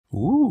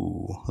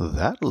Ooh,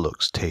 that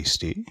looks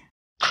tasty.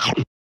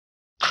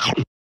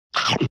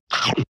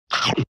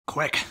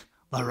 Quick,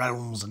 the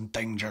realm's in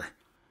danger.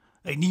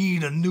 I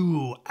need a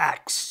new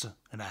axe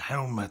and a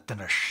helmet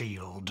and a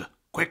shield.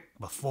 Quick,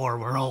 before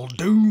we're all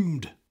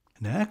doomed.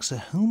 An axe, a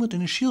helmet,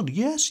 and a shield.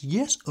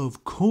 Yes,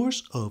 of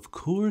course,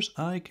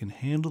 I can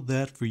handle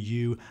that for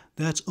you.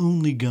 That's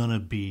only gonna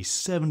be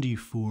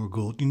 74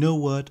 gold. You know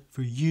what?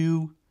 For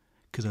you,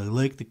 because I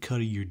like the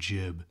cut of your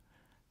jib,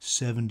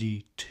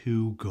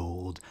 72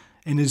 gold.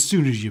 And as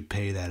soon as you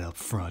pay that up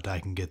front, I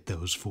can get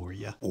those for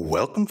you.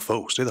 Welcome,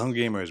 folks. Today the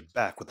Hungry Gamer is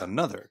back with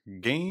another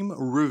game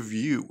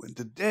review. And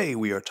today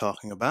we are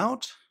talking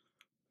about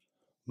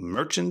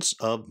Merchants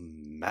of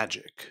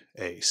Magick,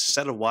 a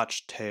set of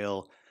watch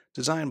tale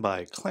designed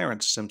by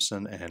Clarence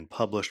Simpson and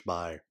published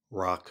by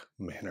Rock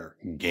Manor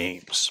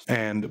Games.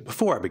 And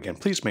before I begin,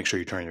 please make sure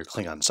you turn on your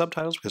Klingon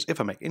subtitles, because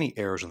if I make any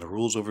errors in the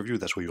rules overview,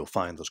 that's where you'll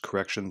find those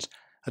corrections.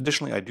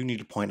 Additionally, I do need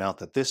to point out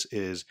that this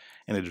is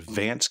an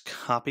advanced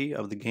copy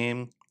of the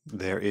game.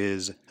 There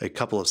is a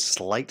couple of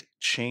slight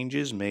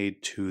changes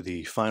made to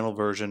the final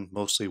version,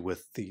 mostly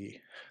with the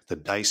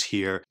dice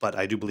here, but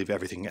I do believe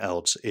everything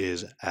else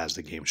is as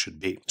the game should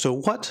be. So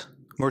what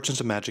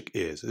Merchants of Magick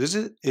is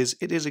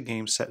it is a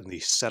game set in the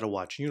Set a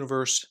Watch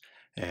universe,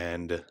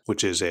 and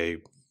which is a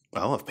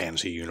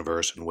fantasy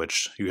universe in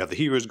which you have the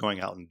heroes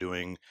going out and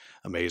doing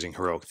amazing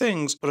heroic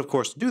things. But of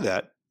course, to do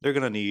that, they're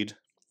going to need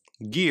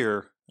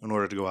gear in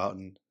order to go out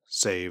and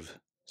save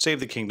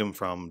the kingdom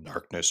from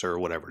darkness or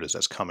whatever it is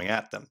that's coming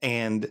at them.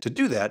 And to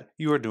do that,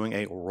 you are doing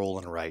a roll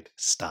and write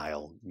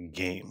style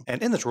game.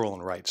 And in this roll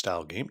and write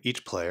style game,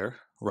 each player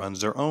runs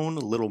their own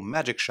little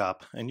magic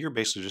shop, and you're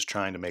basically just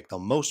trying to make the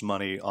most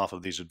money off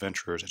of these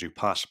adventurers as you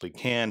possibly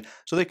can,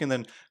 so they can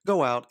then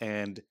go out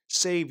and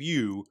save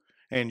you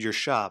and your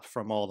shop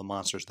from all the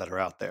monsters that are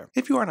out there.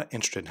 If you are not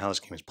interested in how this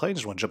game is played,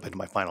 just want to jump into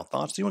my final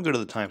thoughts, you want to go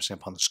to the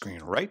timestamp on the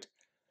screen right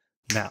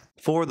now.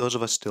 For those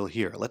of us still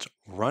here, let's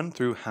run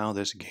through how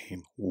this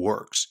game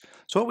works.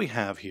 So what we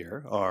have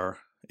here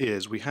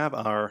is we have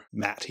our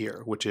mat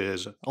here, which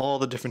is all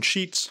the different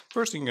sheets.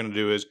 First thing you're going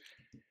to do is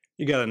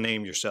you got to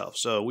name yourself.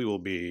 So we will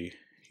be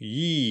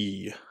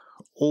Ye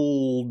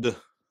Old,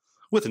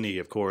 with an E,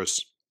 of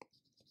course,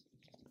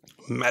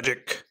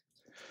 Magic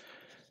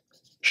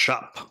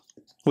Shop,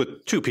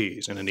 with 2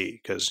 P's and an E,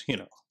 because,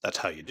 that's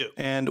how you do.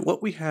 And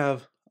what we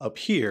have up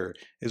here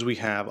is we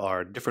have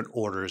our different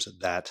orders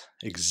that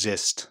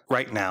exist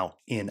right now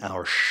in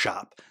our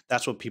shop.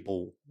 That's what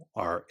people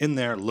are in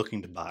there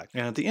looking to buy.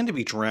 And at the end of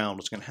each round,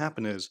 what's going to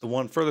happen is the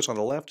one furthest on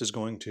the left is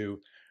going to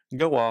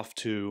go off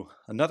to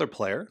another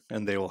player,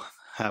 and they will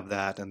have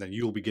that, and then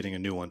you'll be getting a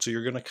new one. So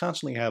you're going to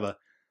constantly have a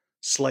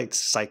slight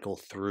cycle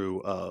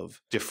through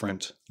of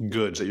different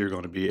goods that you're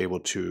going to be able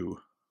to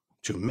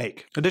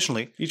make.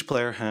 Additionally, each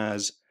player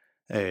has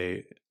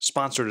a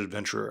sponsored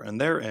adventurer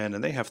and they're in,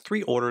 and they have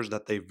 3 orders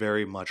that they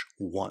very much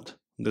want.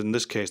 In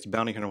this case, the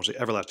bounty hunter wants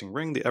the everlasting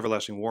ring, the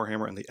everlasting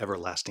warhammer, and the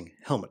everlasting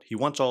helmet. He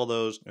wants all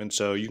those, and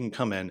so you can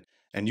come in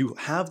and you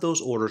have those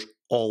orders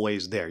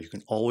always there. You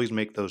can always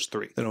make those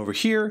 3. Then over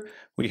here,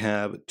 we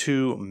have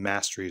 2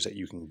 masteries that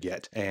you can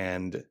get.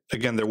 And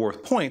again, they're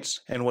worth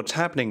points. And what's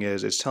happening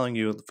is it's telling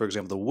you, for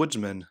example, the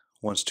woodsman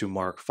wants to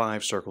mark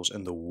 5 circles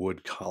in the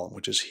wood column,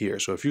 which is here.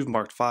 So if you've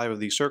marked 5 of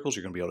these circles,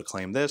 you're going to be able to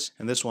claim this.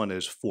 And this one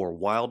is for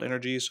wild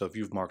energy. So if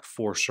you've marked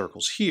 4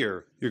 circles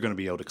here, you're going to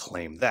be able to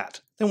claim that.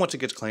 Then once it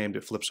gets claimed,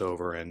 it flips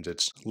over and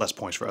it's less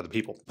points for other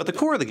people. But the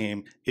core of the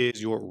game is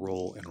your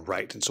roll and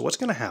write. And so what's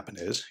going to happen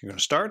is you're going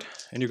to start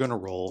and you're going to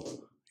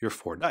roll your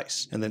 4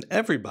 dice. And then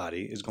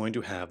everybody is going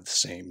to have the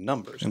same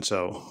numbers. And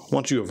so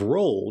once you have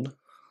rolled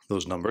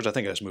those numbers, I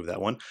think I just moved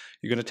that one,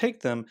 you're going to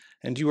take them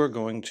and you are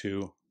going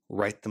to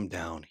write them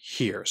down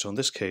here. So in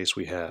this case,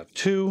 we have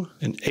 2,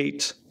 an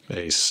 8,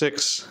 a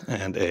 6,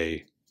 and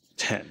a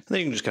 10. And then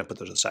you can just kind of put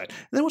those aside.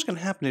 And then what's going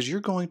to happen is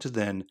you're going to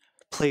then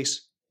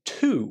place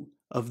 2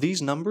 of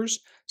these numbers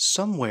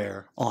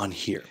somewhere on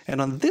here. And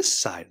on this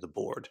side of the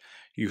board,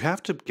 you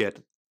have to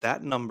get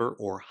that number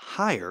or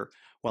higher,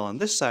 while on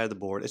this side of the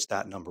board, it's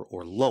that number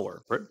or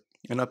lower. Right?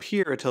 And up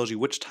here, it tells you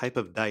which type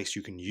of dice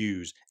you can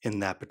use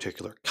in that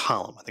particular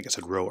column. I think I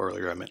said row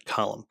earlier, I meant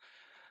column.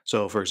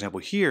 So for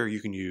example, here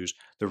you can use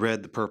the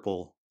red, the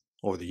purple,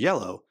 or the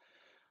yellow.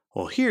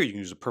 Well, here you can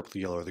use the purple, the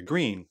yellow, or the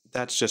green.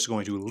 That's just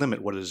going to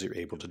limit what it is you're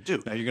able to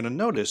do. Now you're going to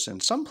notice in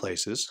some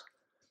places,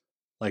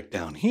 like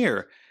down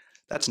here,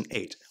 that's an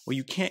 8. Well,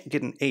 you can't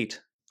get an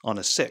 8 on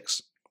a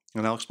 6.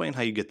 And I'll explain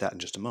how you get that in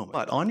just a moment.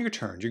 But on your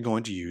turn, you're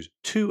going to use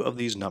 2 of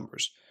these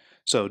numbers.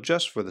 So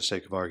just for the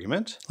sake of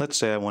argument, let's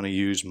say I want to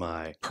use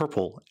my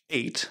purple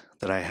 8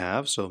 that I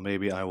have. So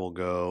maybe I will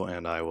go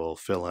and I will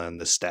fill in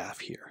the staff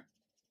here.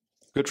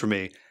 Good for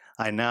me.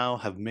 I now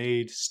have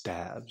made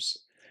stabs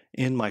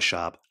in my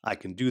shop. I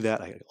can do that.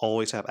 I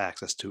always have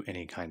access to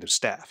any kind of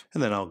staff.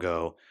 And then I'll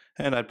go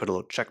and I'd put a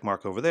little check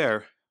mark over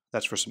there.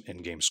 That's for some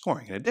in-game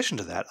scoring. In addition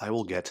to that, I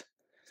will get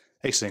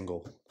a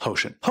single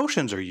potion.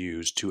 Potions are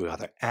used to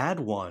either add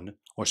 1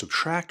 or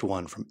subtract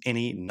 1 from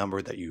any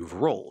number that you've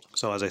rolled.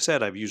 So as I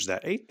said, I've used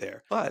that 8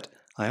 there, but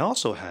I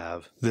also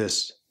have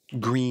this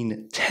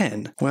green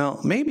 10. Well,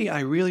 maybe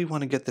I really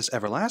want to get this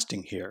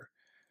everlasting here,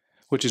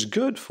 which is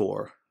good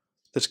for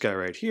this guy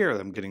right here.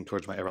 I'm getting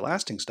towards my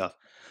everlasting stuff.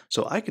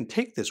 So I can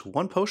take this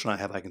one potion I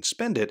have, I can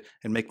spend it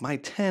and make my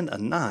 10 a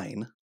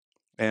 9,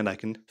 and I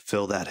can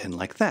fill that in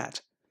like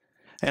that.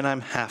 And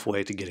I'm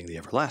halfway to getting the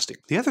everlasting.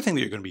 The other thing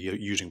that you're going to be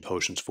using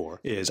potions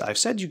for is I've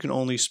said you can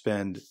only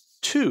spend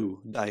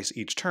 2 dice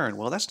each turn.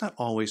 Well, that's not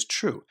always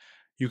true.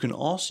 You can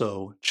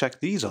also check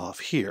these off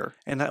here,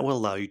 and that will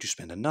allow you to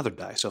spend another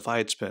die. So if I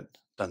had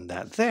done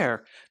that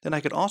there, then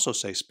I could also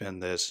say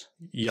spend this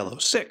yellow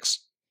 6.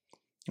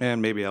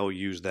 And maybe I will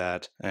use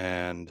that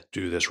and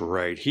do this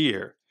right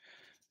here.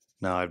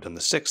 Now I've done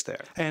the 6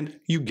 there. And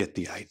you get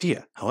the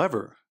idea.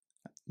 However,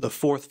 the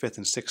 4th, 5th,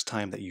 and 6th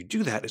time that you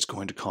do that is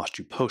going to cost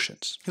you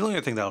potions. The only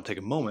other thing that I'll take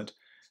a moment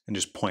and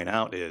just point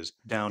out is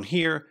down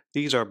here,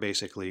 these are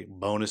basically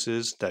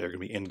bonuses that are going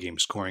to be in-game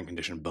scoring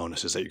condition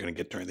bonuses that you're going to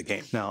get during the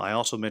game. Now, I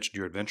also mentioned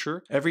your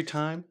adventurer. Every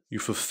time you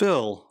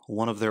fulfill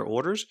one of their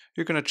orders,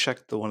 you're going to check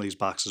one of these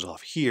boxes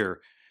off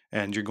here,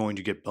 and you're going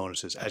to get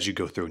bonuses as you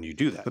go through and you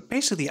do that. But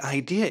basically, the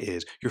idea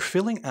is you're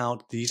filling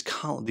out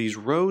these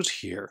rows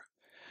here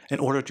in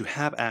order to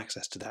have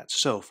access to that.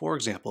 So, for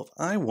example, if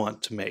I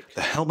want to make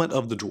the helmet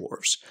of the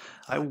dwarves,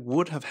 I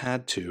would have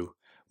had to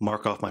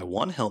mark off my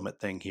 1 helmet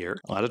thing here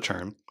at a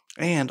turn,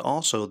 and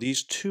also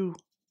these 2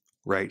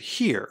 right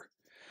here.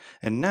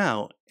 And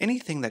now,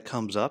 anything that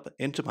comes up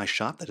into my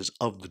shop that is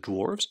of the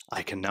dwarves,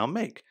 I can now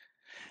make.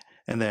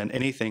 And then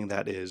anything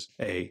that is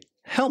a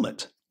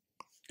helmet,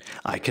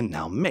 I can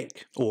now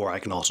make. Or I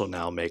can also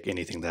now make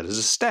anything that is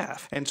a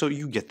staff. And so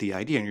you get the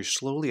idea, and you're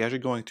slowly, as you're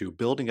going through,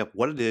 building up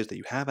what it is that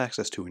you have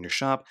access to in your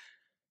shop.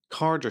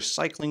 Cards are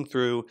cycling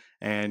through,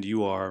 and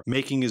you are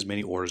making as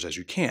many orders as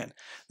you can.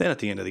 Then at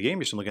the end of the game,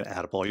 you're simply going to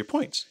add up all your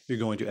points. You're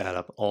going to add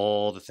up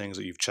all the things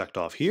that you've checked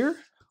off here,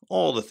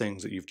 all the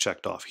things that you've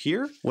checked off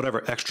here,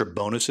 whatever extra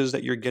bonuses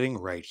that you're getting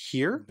right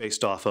here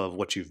based off of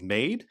what you've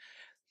made.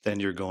 Then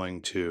you're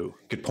going to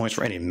get points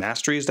for any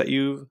masteries that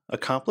you've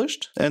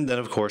accomplished. And then,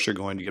 of course, you're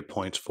going to get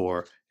points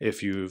for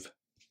if you've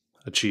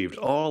achieved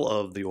all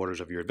of the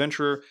orders of your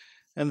adventurer,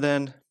 and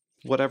then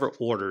whatever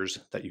orders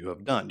that you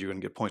have done. You're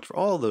going to get points for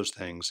all of those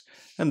things,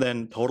 and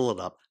then total it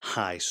up,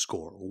 high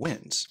score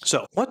wins.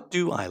 So what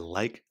do I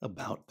like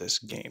about this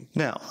game?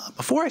 Now,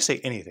 before I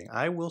say anything,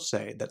 I will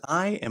say that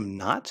I am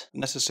not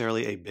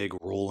necessarily a big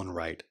roll and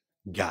write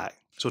guy.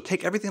 So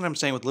take everything I'm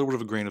saying with a little bit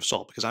of a grain of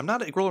salt, because I'm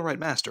not a roll and write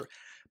master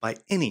by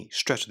any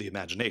stretch of the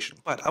imagination.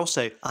 But I'll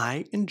say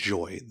I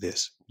enjoy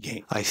this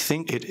game. I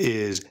think it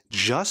is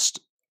just,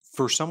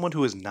 for someone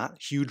who is not a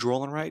huge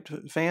roll and write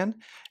fan,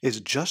 is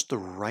just the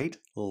right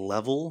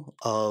level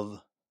of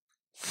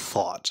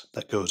thought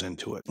that goes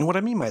into it. And what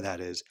I mean by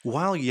that is,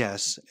 while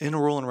yes, in a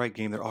roll and write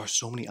game there are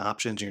so many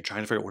options and you're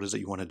trying to figure out what it is that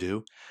you want to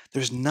do,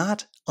 there's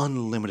not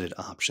unlimited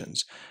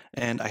options.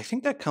 And I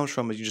think that comes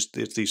from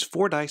it's these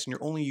 4 dice and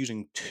you're only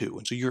using 2.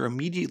 And so you're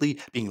immediately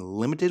being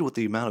limited with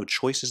the amount of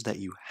choices that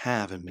you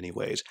have in many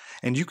ways.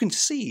 And you can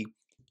see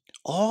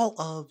all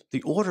of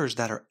the orders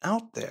that are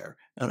out there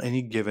on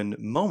any given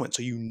moment.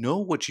 So you know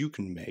what you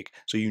can make.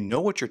 So you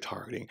know what you're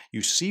targeting.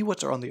 You see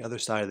what's on the other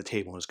side of the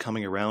table and is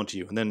coming around to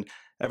you. And then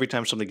every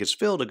time something gets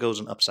filled, it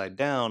goes an upside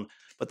down,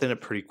 but then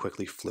it pretty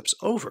quickly flips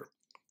over.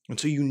 And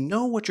so you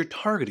know what you're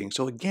targeting.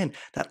 So again,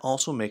 that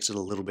also makes it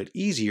a little bit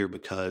easier,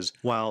 because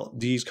while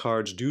these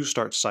cards do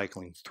start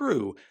cycling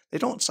through, they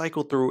don't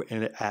cycle through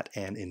at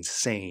an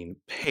insane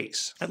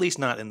pace. At least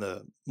not in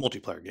the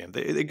multiplayer game.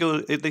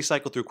 They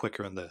cycle through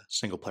quicker in the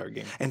single player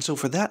game. And so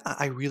for that,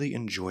 I really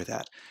enjoy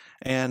that.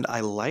 And I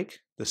like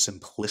the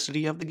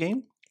simplicity of the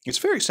game. It's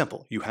very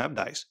simple. You have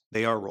dice.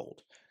 They are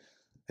rolled.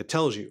 It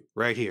tells you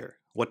right here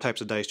what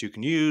types of dice you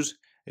can use.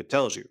 It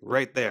tells you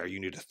right there, you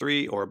need a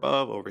 3 or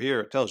above. Over here,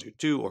 it tells you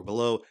 2 or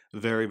below.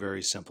 Very,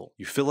 very simple.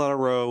 You fill out a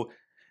row,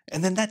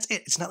 and then that's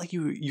it. It's not like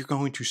you're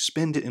going to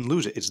spend it and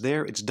lose it. It's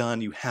there, it's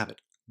done, you have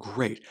it.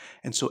 Great.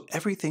 And so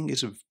everything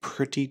is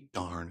pretty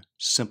darn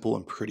simple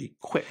and pretty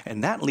quick.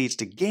 And that leads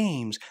to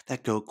games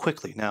that go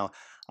quickly. Now,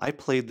 I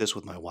played this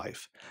with my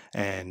wife,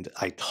 and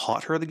I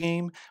taught her the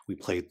game. We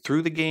played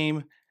through the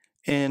game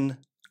in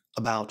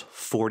about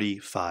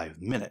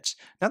 45 minutes.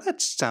 Now that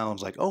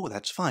sounds like, oh,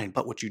 that's fine.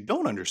 But what you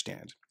don't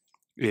understand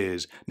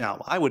is,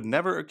 now I would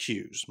never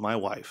accuse my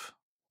wife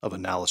of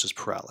analysis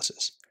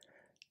paralysis,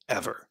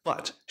 ever.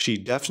 But she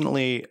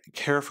definitely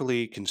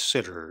carefully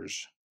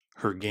considers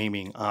her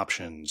gaming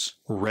options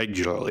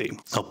regularly.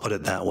 I'll put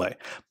it that way.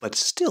 But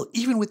still,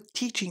 even with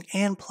teaching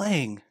and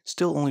playing,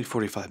 still only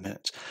 45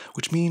 minutes,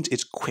 which means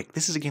it's quick.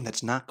 This is a game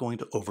that's not going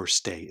to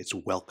overstay its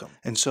welcome.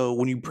 And so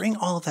when you bring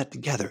all of that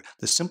together,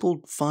 the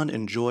simple fun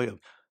and joy of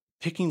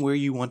picking where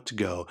you want to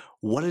go,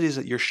 what it is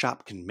that your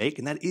shop can make,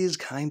 and that is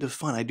kind of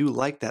fun. I do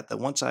like that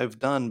once I've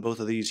done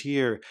both of these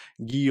here,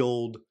 ye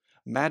old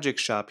Magick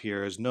shop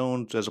here is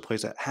known as a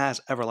place that has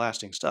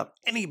everlasting stuff.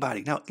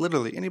 Anybody, now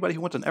literally anybody who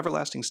wants an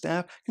everlasting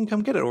staff can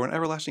come get it, or an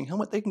everlasting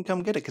helmet, they can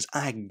come get it because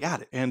I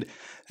got it. And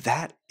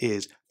that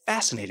is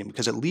fascinating,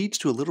 because it leads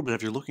to a little bit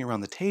of you're looking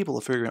around the table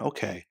of figuring,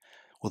 okay,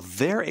 well,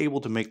 they're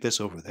able to make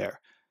this over there.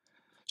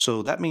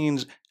 So that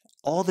means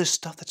all this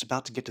stuff that's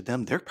about to get to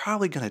them, they're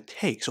probably going to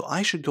take. So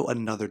I should go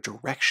another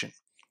direction.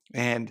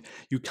 And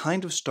you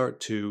kind of start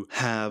to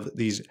have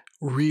these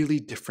really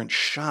different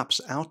shops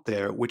out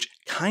there, which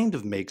kind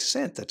of makes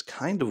sense. That's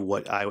kind of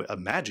what I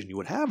imagine you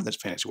would have in this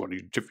fantasy world.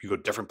 You go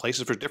different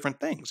places for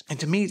different things. And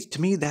to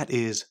me, that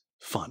is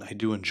fun. I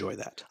do enjoy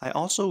that. I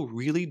also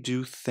really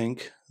do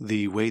think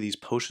the way these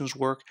potions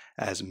work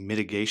as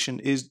mitigation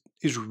is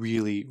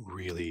really,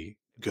 really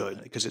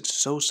good because it's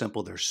so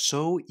simple. They're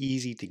so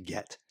easy to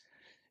get.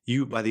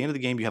 By the end of the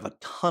game, you have a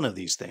ton of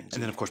these things.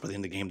 And then, of course, by the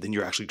end of the game, then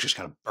you're actually just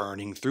kind of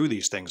burning through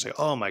these things. Like,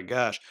 oh my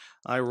gosh,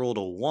 I rolled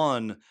a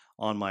 1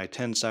 on my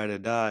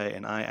 10-sided die,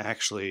 and I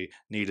actually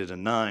needed a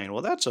 9.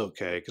 Well, that's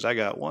okay, because I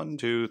got 1,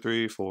 2,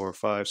 3, 4,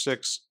 5,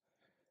 6,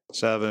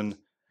 7,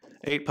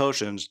 8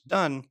 potions.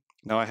 Done.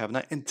 Now I have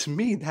 9. And to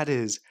me, that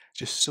is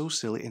just so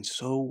silly and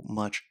so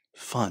much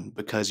fun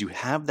because you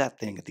have that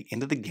thing at the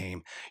end of the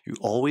game. You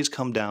always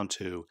come down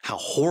to how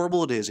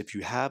horrible it is if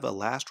you have a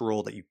last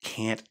roll that you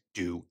can't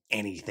do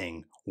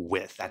anything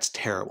with. That's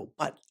terrible.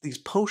 But these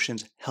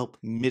potions help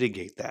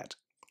mitigate that.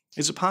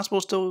 Is it possible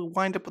to still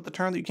wind up with the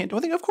turn that you can't do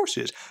anything? Of course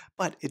it is.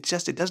 But it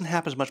doesn't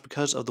happen as much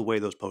because of the way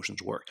those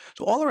potions work.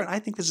 So all around, I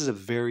think this is a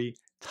very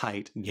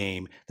tight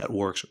game that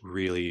works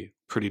really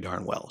pretty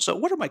darn well. So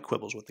what are my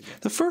quibbles with the game?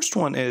 The first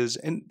one is,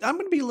 and I'm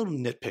going to be a little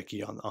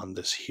nitpicky on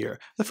this here.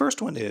 The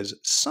first one is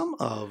some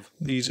of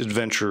these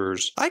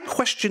adventurers, I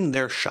question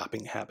their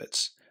shopping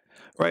habits,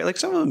 right? Like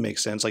some of them make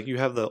sense. Like you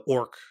have the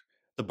orc,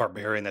 the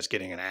barbarian that's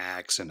getting an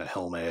axe and a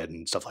helmet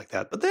and stuff like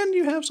that. But then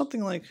you have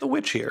something like the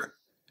witch here.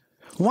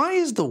 Why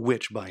is the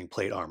witch buying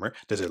plate armor?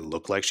 Does it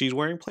look like she's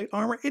wearing plate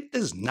armor? It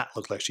does not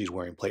look like she's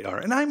wearing plate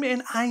armor. And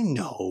I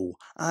know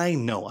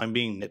I'm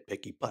being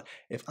nitpicky, but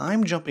if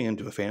I'm jumping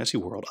into a fantasy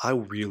world, I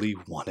really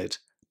want it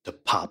to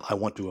pop. I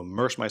want to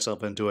immerse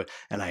myself into it,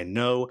 and I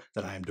know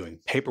that I am doing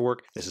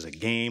paperwork. This is a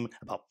game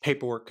about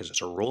paperwork because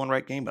it's a roll and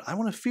write game, but I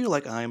want to feel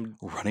like I'm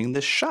running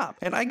this shop.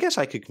 And I guess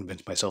I could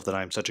convince myself that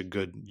I'm such a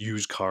good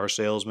used car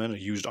salesman, a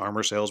used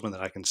armor salesman,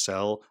 that I can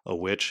sell a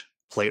witch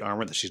plate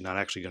armor that she's not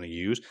actually going to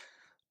use.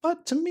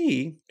 But to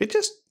me, it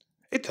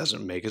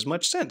doesn't make as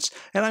much sense.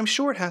 And I'm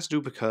sure it has to do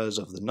because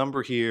of the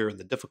number here and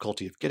the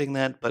difficulty of getting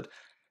that. But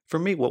for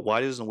me,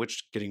 why isn't a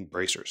witch getting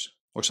bracers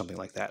or something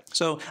like that?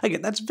 So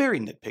again, that's very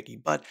nitpicky,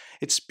 but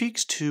it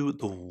speaks to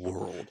the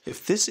world.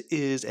 If this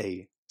is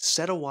a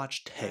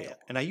Set-A-Watch tale,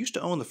 and I used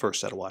to own the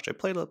first Set-A-Watch. I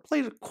played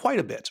it quite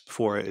a bit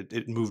before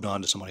it moved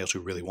on to somebody else who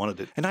really wanted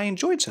it. And I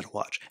enjoyed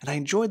Set-A-Watch, and I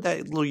enjoyed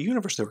that little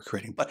universe they were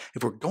creating. But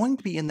if we're going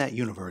to be in that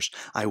universe,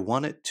 I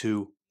want it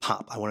to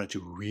pop. I want it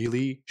to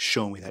really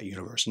show me that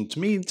universe. And to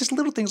me, just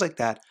little things like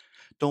that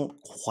don't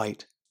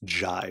quite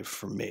jive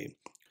for me.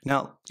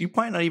 Now, you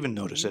might not even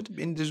notice it,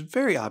 and it's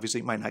very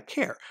obviously you might not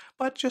care,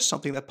 but just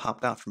something that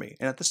popped out for me.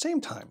 And at the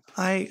same time,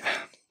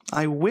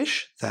 I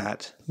wish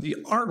that the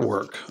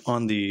artwork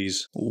on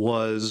these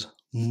was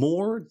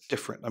more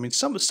different. I mean,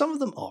 some of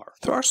them are.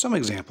 There are some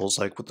examples,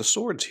 like with the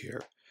swords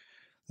here,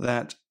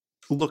 that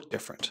look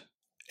different.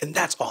 And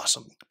that's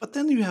awesome. But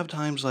then you have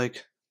times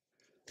like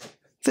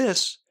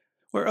this,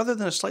 where other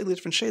than a slightly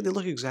different shade, they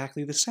look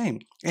exactly the same.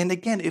 And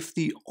again, if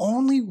the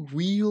only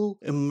real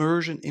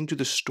immersion into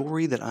the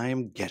story that I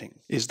am getting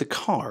is the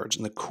cards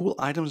and the cool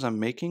items I'm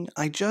making,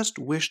 I just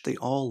wish they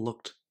all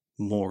looked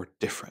more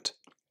different.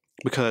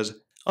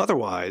 Because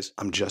otherwise,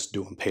 I'm just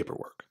doing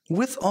paperwork.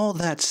 With all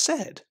that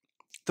said,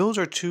 those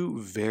are two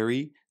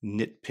very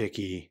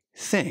nitpicky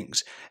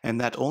things.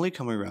 And that's only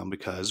coming around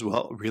because,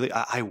 well, really,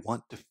 I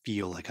want to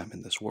feel like I'm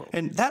in this world.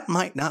 And that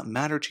might not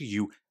matter to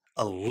you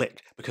a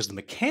lick, because the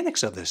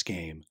mechanics of this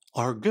game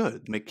are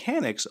good. The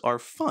mechanics are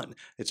fun.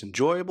 It's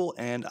enjoyable,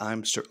 and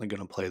I'm certainly going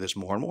to play this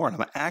more and more. And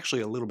I'm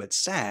actually a little bit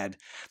sad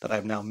that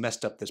I've now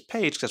messed up this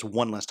page because that's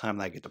one less time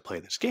that I get to play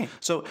this game.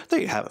 So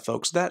there you have it,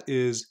 folks. That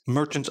is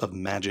Merchants of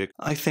Magick.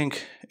 I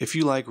think if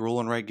you like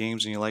roll and write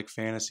games and you like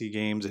fantasy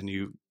games and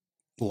you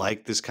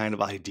like this kind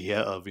of idea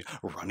of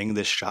running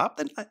this shop,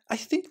 then I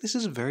think this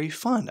is very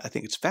fun. I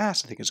think it's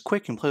fast. I think it's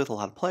quick. You can play with a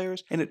lot of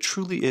players. And it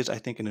truly is, I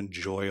think, an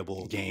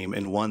enjoyable game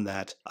and one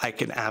that I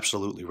can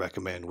absolutely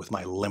recommend with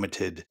my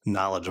limited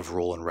knowledge of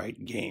roll and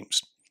write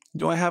games.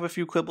 Do I have a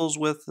few quibbles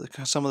with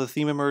some of the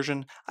theme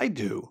immersion? I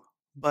do.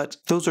 But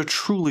those are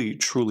truly,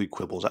 truly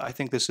quibbles. I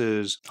think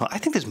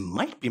this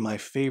might be my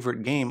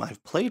favorite game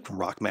I've played from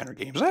Rock Manor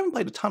Games. I haven't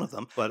played a ton of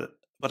them,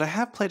 but I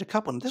have played a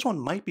couple, and this one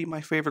might be my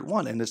favorite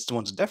one, and this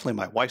one's definitely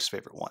my wife's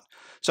favorite one.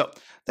 So,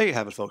 there you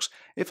have it, folks.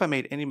 If I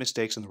made any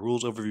mistakes in the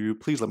rules overview,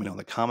 please let me know in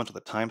the comments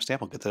with a timestamp.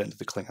 I'll get that into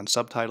the Klingon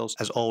subtitles.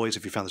 As always,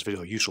 if you found this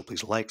video useful,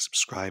 please like,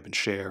 subscribe, and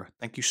share.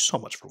 Thank you so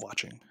much for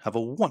watching. Have a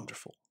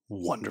wonderful,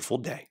 wonderful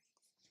day.